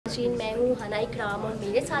चीन मैं हूँ हना इकराम और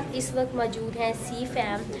मेरे साथ इस वक्त मौजूद हैं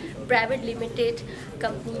सीफैम प्राइवेट लिमिटेड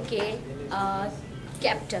कंपनी के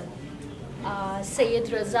captain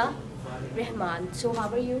Syed Raza Rahman. So how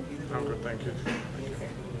are you? Thank you.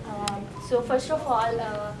 So first of all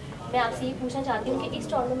मैं आपसे ये पूछना चाहती हूँ कि इस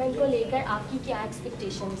टूर्नामेंट को लेकर आपकी क्या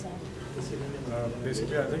एक्सपेक्टेशंस हैं?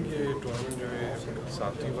 बेसिकली आई थिंक ये टूर्नामेंट जो है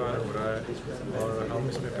 7वीं बार हो रहा है और हम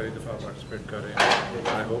इसमें पहली दफ़ा पार्टिसिपेट कर रहे हैं.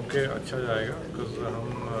 आई होप कि अच्छा जाएगा बिकॉज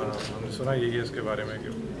हमने सुना यही है इसके बारे में कि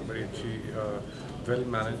बड़ी अच्छी वेल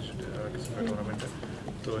मैनेज्ड किस्म का टूर्नामेंट है.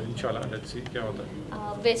 तो इंशाल्लाह लेट्स सी क्या होता है.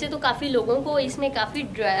 वैसे तो काफ़ी लोगों को इसमें काफ़ी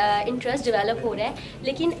इंटरेस्ट डेवलप हो रहा है,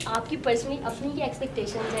 लेकिन आपकी पर्सनली अपनी क्या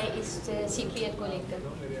एक्सपेक्टेशंस हैं इस CPL को लेकर?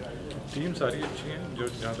 टीम सारी अच्छी हैं जो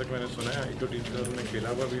जहाँ तक मैंने सुना है. एक दो टीम से हमने खेला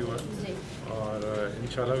हुआ भी हुआ है और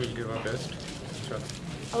इंशाल्लाह विल गिव आवर बेस्ट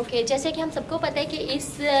इंशाल्लाह. ओके, जैसे कि हम सबको पता है कि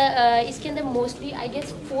इसके अंदर मोस्टली आई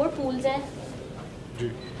गेस 4 पूल्स हैं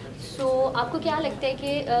जी. सो आपको क्या लगता है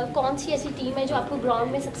कि कौन सी ऐसी टीम है जो आपको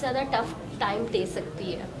ग्राउंड में सबसे ज़्यादा टफ टाइम दे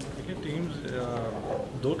सकती है? देखिए टीम्स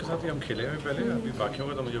 2 के साथ ही हम खेले हैं पहले. अभी बाकियों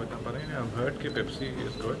का तो मुझे बता पा रहे हैं. हम हर्ट के Pepsi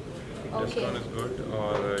is good, Descon is good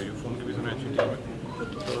और यूफोन की भी सुना अच्छी टीम है.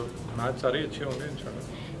 तो मैच सारे अच्छे होंगे इंशाल्लाह.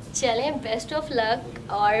 चलें, बेस्ट ऑफ लक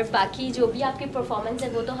और बाकी जो भी आपकी परफॉर्मेंस है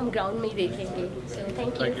वो तो हम ग्राउंड में ही देखेंगे. So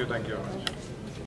thank you. Thank you.